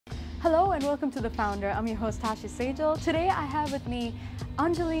Hello and welcome to The Founder. I'm your host Tashi Sejal. Today I have with me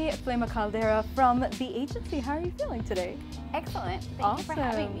Anjuli Caldera from the agency. How are you feeling today? Excellent. Thank you for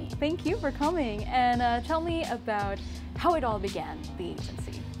having me. Thank you for coming. And tell me about how it all began, the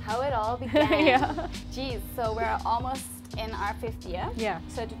agency. How it all began? Yeah. Geez, so we're almost in our 5th year. Yeah.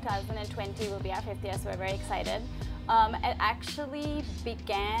 So 2020 will be our 5th year, so we're very excited. It actually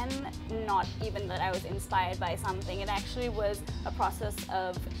began not even that I was inspired by something. It actually was a process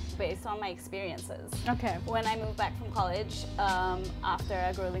of based on my experiences. Okay. When I moved back from college after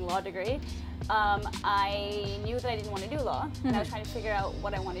a grueling law degree, I knew that I didn't want to do law, and I was trying to figure out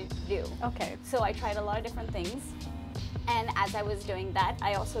what I wanted to do. Okay. So I tried a lot of different things, and as I was doing that,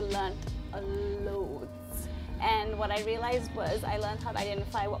 I also learned loads. And what I realized was I learned how to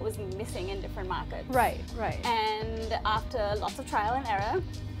identify what was missing in different markets. Right, right. And after lots of trial and error,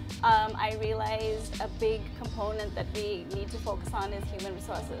 I realized a big component that we need to focus on is human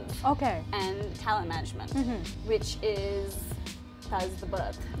resources. Okay. And talent management, which is the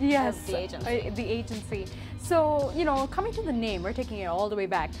birth of the agency. The agency. So, you know, coming to the name, we're taking it all the way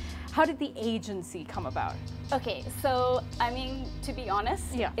back. How did the agency come about? Okay, so I mean, to be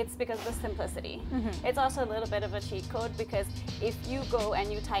honest, yeah, it's because of the simplicity. It's also a little bit of a cheat code because if you go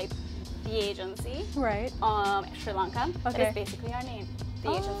and you type the agency, right, Sri Lanka, that is basically our name.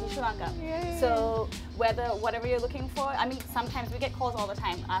 The agency Sri Lanka. Yeah. So whatever you're looking for, I mean, sometimes we get calls all the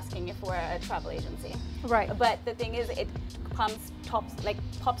time asking if we're a travel agency. Right. But the thing is, it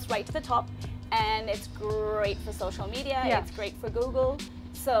pops right to the top, and it's great for social media. Yeah. It's great for Google.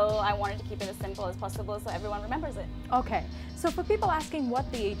 So I wanted to keep it as simple as possible so everyone remembers it. Okay. So for people asking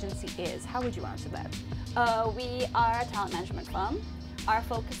what the agency is, how would you answer that? We are a talent management firm. Our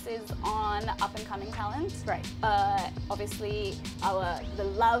focus is on up-and-coming talent. Right. Obviously, the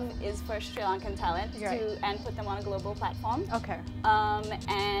love is for Sri Lankan talent and put them on a global platform. Okay.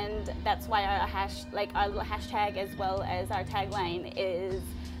 And that's why our hashtag as well as our tagline is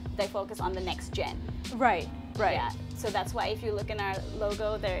they focus on the next gen. Right. Right. Yeah. So that's why if you look in our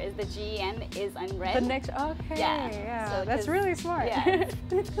logo, there is the GN is in red. The next, okay, yeah. So that's really smart. Yeah,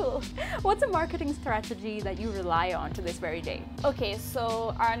 it's cool. What's a marketing strategy that you rely on to this very day? Okay,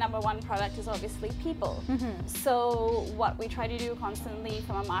 so our #1 product is obviously people. So what we try to do constantly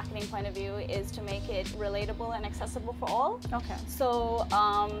from a marketing point of view is to make it relatable and accessible for all. Okay. So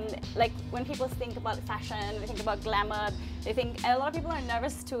like when people think about fashion, they think about glamour, and a lot of people are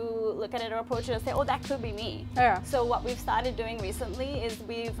nervous to look at it or approach it and say, oh, that could be me. Yeah. So what we've started doing recently is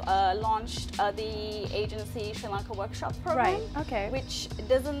we've launched the agency Sri Lanka workshop program, which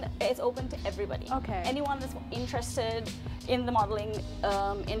it's open to everybody. Okay. Anyone that's interested in the modeling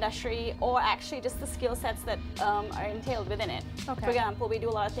industry or actually just the skill sets that are entailed within it. Okay. For example, we do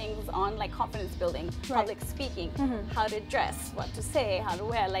a lot of things on like confidence building, public speaking, how to dress, what to say, how to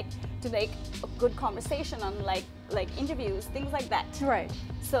wear, like to make a good conversation on like interviews, things like that. Right.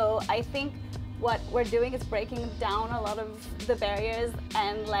 So I think what we're doing is breaking down a lot of the barriers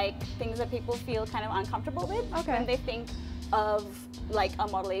and like things that people feel kind of uncomfortable with when they think of like a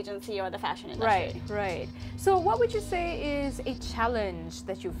model agency or the fashion industry. Right, right. So what would you say is a challenge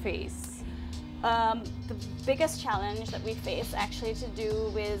that you face? The biggest challenge that we face actually to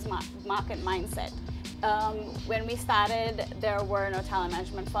do with market mindset. When we started, there were no talent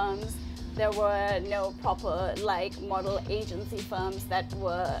management firms. There were no proper like model agency firms that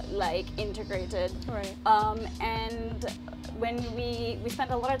were like integrated. Right. And when we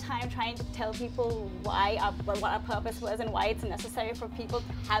spent a lot of time trying to tell people what our purpose was and why it's necessary for people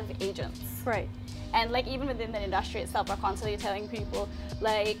to have agents. Right. And like even within the industry itself, we're constantly telling people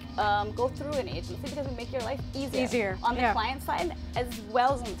like go through an agency because it make your life easier. On the client side as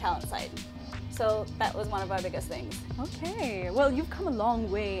well as on the talent side. So that was one of our biggest things. Okay, well, you've come a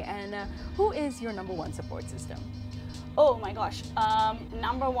long way, and who is your #1 support system? Oh my gosh,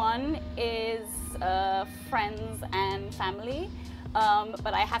 #1 is friends and family.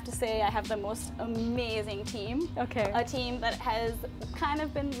 But I have to say I have the most amazing team. Okay. A team that has kind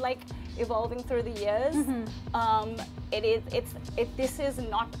of been like evolving through the years. This is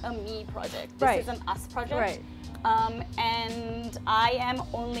not a me project. This is an us project. Right. And I am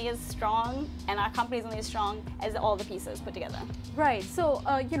only as strong, and our company is only as strong as all the pieces put together. Right. So,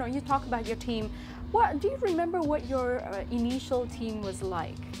 you know, you talk about your team. Do you remember what your initial team was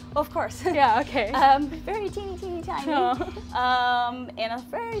like? Of course. Yeah. Okay. Very teeny tiny. Oh. In a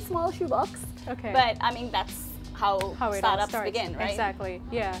very small shoebox. Okay. But I mean, that's how How it all startups starts. begin, right? Exactly.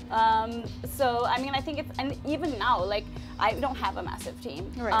 Yeah. So I mean, I think it's, and even now, like I don't have a massive team.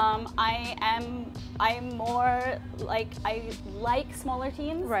 Right. I'm more like I like smaller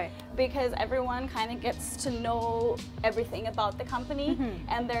teams, Right. because everyone kind of gets to know everything about the company,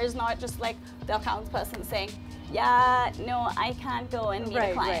 and there's not just like the accounts person saying, yeah, no, I can't go and meet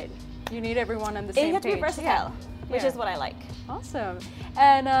a client. Right. You need everyone on the same You have to page. be versatile, which Yeah. is what I like. Awesome.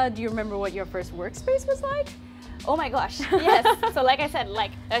 And do you remember what your first workspace was like? Oh my gosh, yes. So like I said,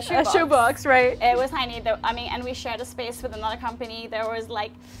 like a shoebox. A shoebox, right? It was tiny. I mean, and we shared a space with another company. There was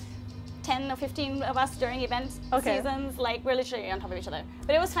like 10 or 15 of us during event seasons. Like we're literally on top of each other.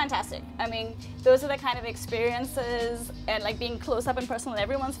 But it was fantastic. I mean, those are the kind of experiences and like being close up and personal in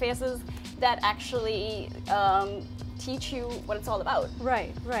everyone's faces that actually teach you what it's all about.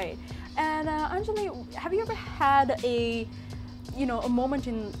 Right, right. And Anjuli, have you ever had a moment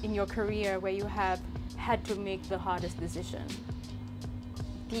in your career where you have had to make the hardest decision?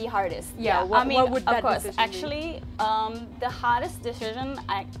 The hardest. Yeah. I mean, what would that of course. decision be? Actually, the hardest decision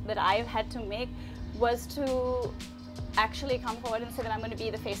that I've had to make was to actually come forward and say that I'm going to be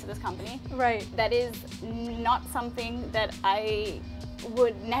the face of this company. Right. That is not something that I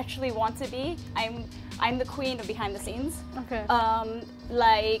would naturally want to be. I'm the queen of behind the scenes. Okay.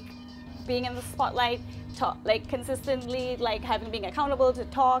 Like being in the spotlight, like consistently, like being accountable to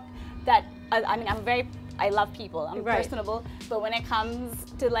talk. That I mean, I love people. I'm Right. personable, but when it comes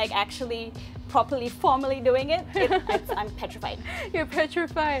to like actually properly, formally doing it, I'm petrified. You're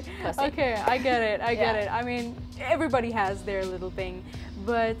petrified. Pussy. Okay, I get it. I get Yeah. it. I mean, everybody has their little thing,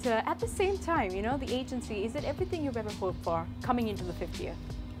 but at the same time, the agency, is it everything you've ever hoped for coming into the 50th?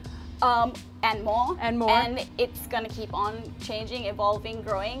 And more. And more. And it's gonna keep on changing, evolving,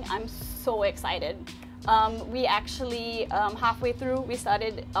 growing. I'm so excited. We actually, halfway through, we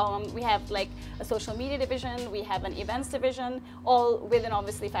started, we have like a social media division, we have an events division, all within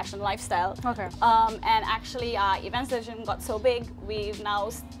obviously fashion lifestyle. Okay. And actually our events division got so big, we've now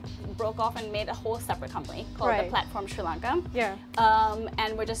broke off and made a whole separate company called Right. the Platform Sri Lanka. Yeah.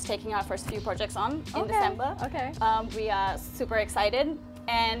 And we're just taking our first few projects on in Okay, December. okay. We are super excited.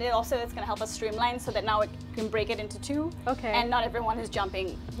 And it also is going to help us streamline so that now it can break it into two. Okay. And not everyone is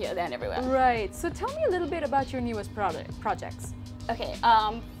jumping here, there, and everywhere. Right. So tell me a little bit about your newest projects. Okay.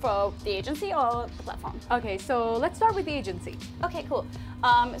 For the agency or the platform? Okay, so let's start with the agency. Okay, cool.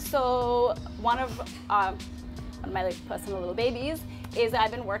 So one of my like, personal little babies is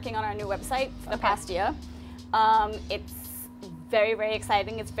I've been working on our new website for the past year. It's very, very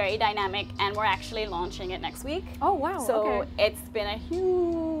exciting. It's very dynamic, and we're actually launching it next week. Oh, wow. So okay. it's been a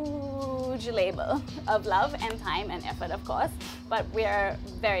huge labor of love and time and effort, of course, but we're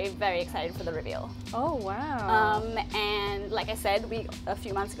very, very excited for the reveal. Oh, wow. And like I said, a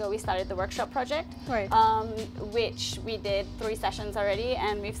few months ago we started the workshop project, Right. which we did 3 sessions already,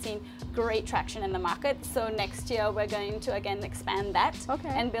 and we've seen great traction in the market. So next year we're going to again expand that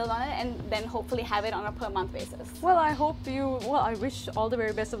and build on it, and then hopefully have it on a per month basis. Well, I wish all the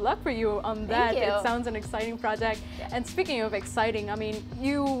very best of luck for you on that. Thank you. It sounds an exciting project. Yeah. And speaking of exciting, I mean,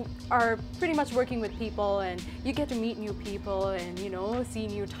 you are pretty much working with people, and you get to meet new people and, see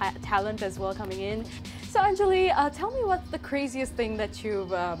new talent as well coming in. So Anjuli, tell me what's the craziest thing that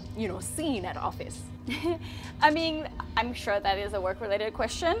you've, seen at office? I mean, I'm sure that is a work-related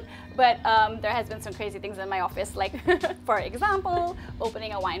question, but there has been some crazy things in my office, like, for example,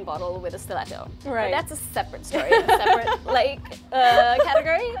 opening a wine bottle with a stiletto. Right. But that's a separate story, a separate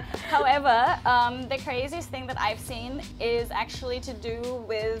category. However, the craziest thing that I've seen is actually to do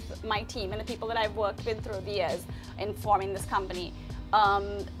with my team and the people that I've worked with through the years in forming this company.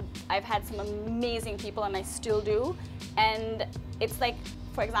 I've had some amazing people, and I still do, and it's like,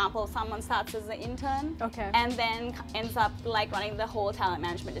 for example, someone starts as an intern and then ends up like running the whole talent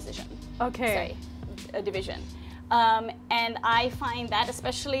management division. Division. And I find that,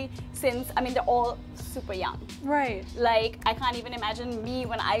 especially since, I mean, they're all super young. Right. Like, I can't even imagine me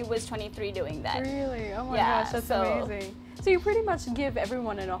when I was 23 doing that. Really? Oh my Yeah, gosh, that's so- amazing. So you pretty much give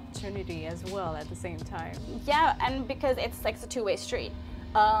everyone an opportunity as well at the same time. Yeah, and because it's like a two-way street.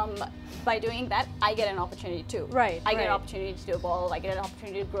 By doing that, I get an opportunity too. Right, I get an right. opportunity to evolve, I get an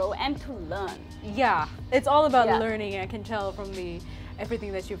opportunity to grow and to learn. Yeah, it's all about Yeah. learning. I can tell from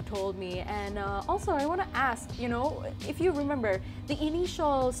everything that you've told me. And also, I want to ask, if you remember the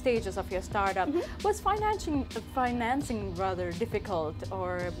initial stages of your startup, was financing rather difficult,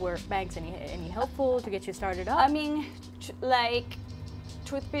 or were banks any helpful to get you started up? I mean,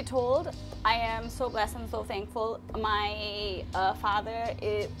 truth be told, I am so blessed and so thankful. My father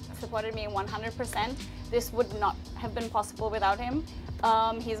supported me 100%. This would not have been possible without him.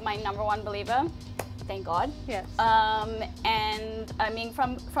 He's my #1 believer. thank God. Yes. And I mean,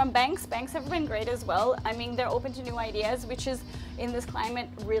 from banks have been great as well. I mean, they're open to new ideas, which is in this climate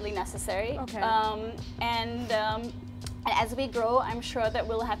really necessary. Okay. And as we grow, I'm sure that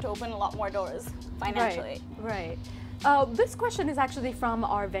we'll have to open a lot more doors financially. Right. This question is actually from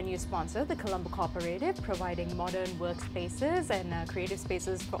our venue sponsor, the ColomboCooperative, providing modern workspaces and creative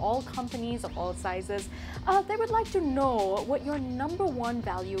spaces for all companies of all sizes. They would like to know what your #1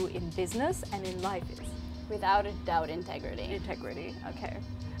 value in business and in life is. Without a doubt, integrity. Integrity, okay.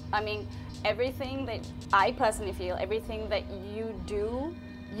 I mean, everything that I personally feel, everything that you do,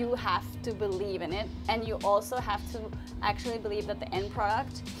 you have to believe in it, and you also have to actually believe that the end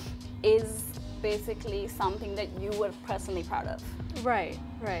product is basically something that you were personally proud of. Right.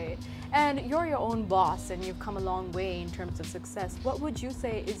 And you're your own boss and you've come a long way in terms of success. What would you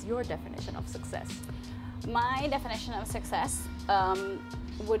say is your definition of success? My definition of success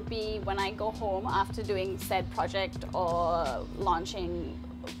would be when I go home after doing said project or launching,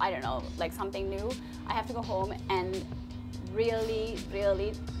 I don't know, like something new. I have to go home and really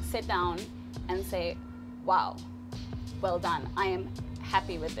sit down and say, wow, well done. I am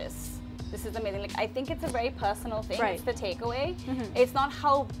happy with this. This is amazing. Like, I think it's a very personal thing. Right. It's the takeaway. It's not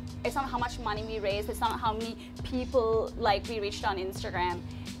how much money we raised. It's not how many people like we reached on Instagram.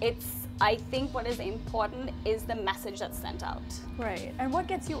 I think what is important is the message that's sent out. Right. And what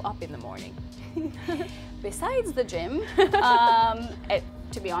gets you up in the morning? Besides the gym,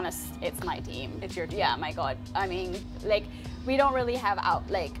 to be honest, it's my team. It's your team. Yeah, my God. I mean, like, we don't really have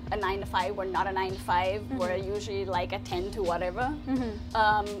like a 9 to 5. We're not a 9 to 5. We're usually like a 10 to whatever.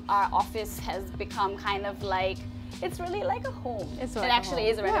 Our office has become kind of like, it's really like a home. It actually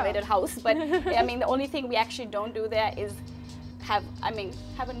is a renovated house, but I mean, the only thing we actually don't do there is have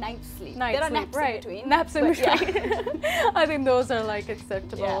a night's sleep. There are naps in between. Naps in between. I think those are like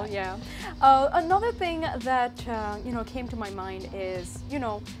acceptable. Yeah. Another thing that came to my mind is,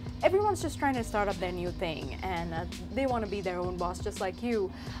 everyone's just trying to start up their new thing and they want to be their own boss just like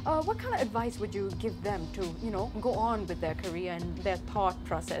you. What kind of advice would you give them to, go on with their career and their thought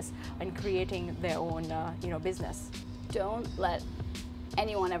process in creating their own, business? Don't let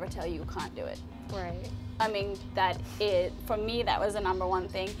anyone ever tell you can't do it. Right. I mean, for me, that was the #1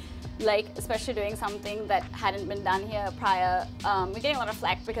 thing. Like, especially doing something that hadn't been done here prior. We're getting a lot of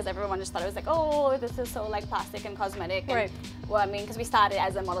flack because everyone just thought it was like, oh, this is so like plastic and cosmetic. And, right. Well, I mean, because we started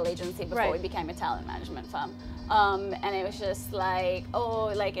as a model agency before we became a talent management firm. And it was just like, oh,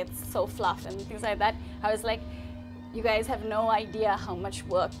 like it's so fluff and things like that. I was like, you guys have no idea how much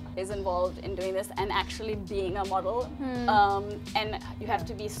work is involved in doing this and actually being a model. And you have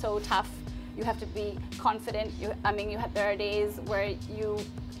to be so tough. You have to be confident. There are days where you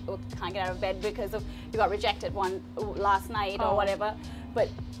can't get out of bed because you got rejected last night or whatever. But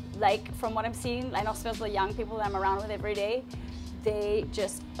like from what I'm seeing, I know especially the young people that I'm around with every day, they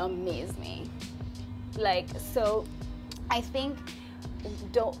just amaze me. Like, so I think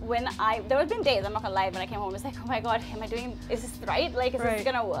there have been days, I'm not gonna lie, when I came home, it's like, oh my God, is this right? Like, is this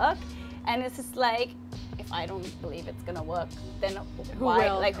gonna work? And it's just like, if I don't believe it's gonna work, then who why?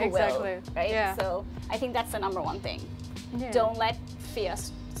 Will? Like, who exactly. will? Right? Yeah. So I think that's the #1 thing. Yeah. Don't let fear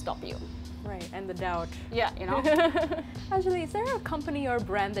stop you. Right, and the doubt. Yeah, Anjuli, is there a company or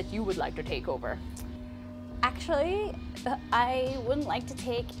brand that you would like to take over? Actually, I wouldn't like to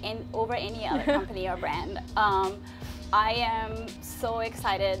take over any other company or brand. I am so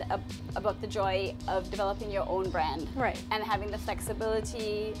excited about the joy of developing your own brand, right, and having the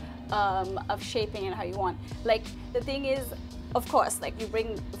flexibility of shaping it how you want. Like, the thing is, of course, like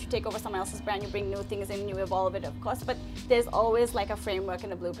if you take over someone else's brand, you bring new things in, you evolve it, of course, but there's always like a framework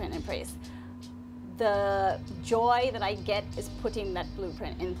and a blueprint in place. The joy that I get is putting that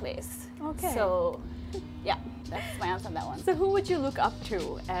blueprint in place. Okay. So, yeah, that's my answer on that one. So who would you look up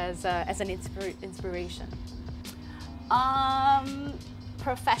to as an inspiration?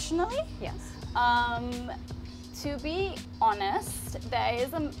 Professionally? Yes. To be honest,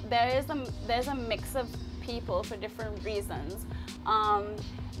 there's a mix of people for different reasons.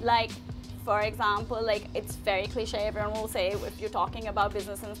 Like, for example, like, it's very cliche, everyone will say if you're talking about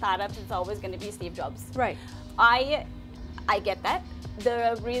business and startups, it's always going to be Steve Jobs. Right. I get that.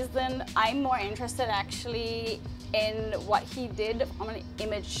 The reason I'm more interested actually in what he did from an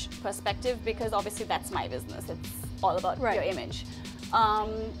image perspective, because obviously that's my business. It's all about your image.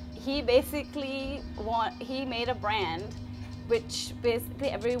 He basically he made a brand which basically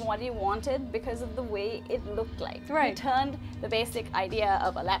everybody wanted because of the way it looked like. Right. He turned the basic idea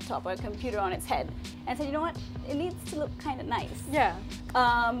of a laptop or a computer on its head and said, you know what, it needs to look kind of nice. Yeah.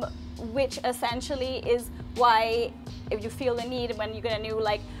 Which essentially is why if you feel the need when you get a new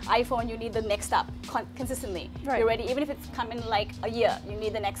like iPhone, you need the next up consistently. Right. You're ready, even if it's come in like a year, you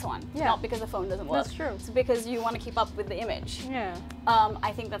need the next one. Yeah. Not because the phone doesn't work. That's true. It's because you want to keep up with the image. Yeah.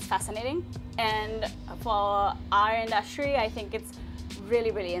 I think that's fascinating, and for our industry, I think it's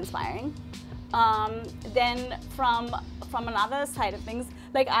really, really inspiring. Then from another side of things,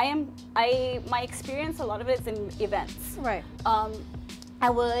 like my experience, a lot of it is in events. Right.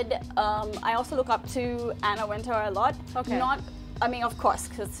 I also look up to Anna Wintour a lot. Okay. I mean, of course,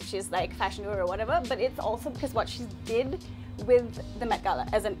 because she's like fashion guru or whatever, but it's also because what she did with the Met Gala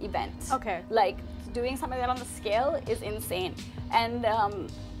as an event. Okay. Like, doing something like that on the scale is insane. And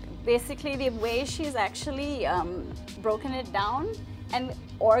basically the way she's actually broken it down and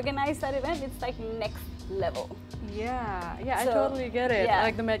organized that event, it's like next level. Yeah, I So, totally get it. yeah.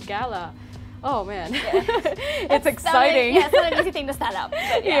 Like the Met Gala. Oh man, Yeah. it's exciting. It's not an easy thing to stand up.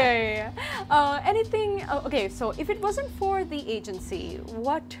 But yeah. Anything, okay, so if it wasn't for the agency,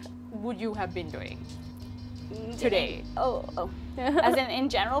 what would you have been doing today? As in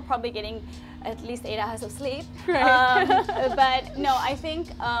general, probably getting at least 8 hours of sleep. Right. But no, I think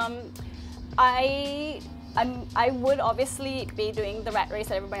I would obviously be doing the rat race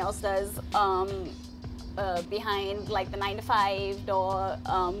that everybody else does, behind like the 9 to 5 door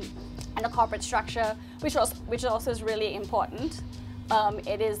and a corporate structure, which also is really important.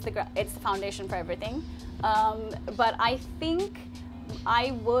 It's the foundation for everything. But I think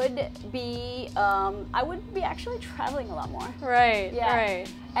I would be actually traveling a lot more. Right. Yeah. Right.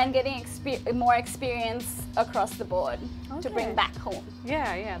 And getting more experience across the board to bring Okay. back home.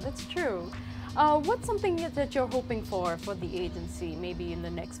 Yeah, that's true. What's something that you're hoping for the agency, maybe in the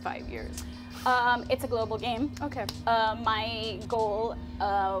next 5 years? It's a global game. Okay. My goal,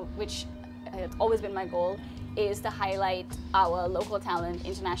 which has always been my goal, is to highlight our local talent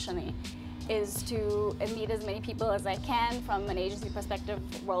internationally, is to meet as many people as I can from an agency perspective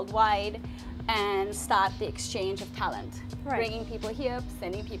worldwide and start the exchange of talent. Right. Bringing people here,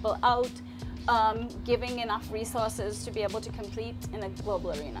 sending people out, giving enough resources to be able to compete in a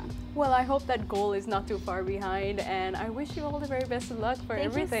global arena. Well, I hope that goal is not too far behind, and I wish you all the very best of luck for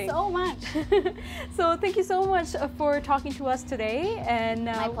everything. Thank you so much. So thank you so much for talking to us today. And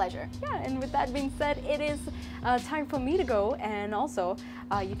My pleasure. Yeah, and with that being said, it is time for me to go, and also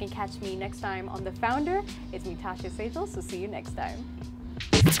you can catch me next time on The Founder. It's me, Tasha Sejal, so see you next time.